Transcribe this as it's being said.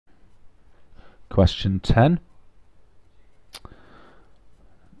Question 10.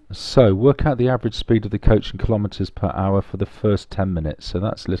 So work out the average speed of the coach in kilometers per hour for the first 10 minutes. So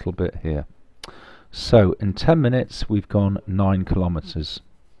that's a little bit here. So in 10 minutes we've gone 9 kilometers.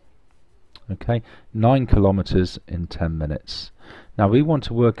 Okay, 9 kilometers in 10 minutes. Now we want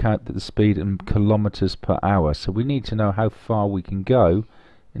to work out the speed in kilometers per hour. So we need to know how far we can go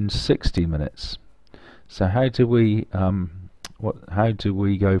in 60 minutes. So how do we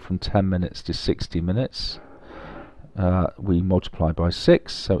go from 10 minutes to 60 minutes? We multiply by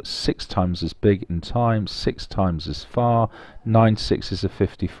 6, so it's 6 times as big in time, 6 times as far. 9 6s are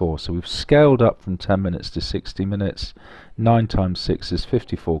 54, so we've scaled up from 10 minutes to 60 minutes. 9 times 6 is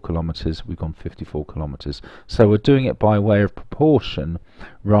 54 kilometers. We've gone 54 kilometers. So we're doing it by way of proportion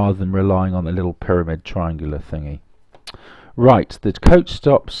rather than relying on the little pyramid triangular thingy. Right, the coach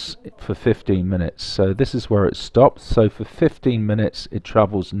stops for 15 minutes, so this is where it stops. So for 15 minutes it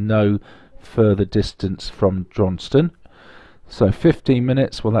travels no further distance from Johnston. So 15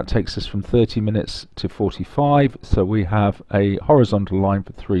 minutes, well, that takes us from 30 minutes to 45, so we have a horizontal line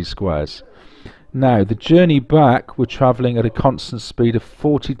for 3 squares. Now the journey back, we're travelling at a constant speed of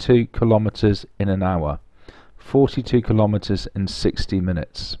 42 kilometers in an hour, 42 kilometers in 60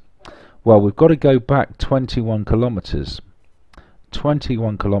 minutes. Well, we've got to go back 21 kilometers.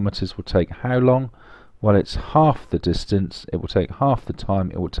 21 kilometers will take how long? Well, it's half the distance, it will take half the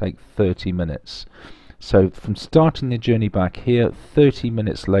time, it will take 30 minutes. So from starting the journey back here, 30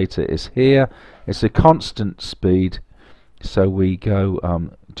 minutes later is here. It's a constant speed, so we go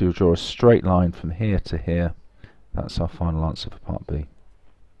draw a straight line from here to here. That's our final answer for part B.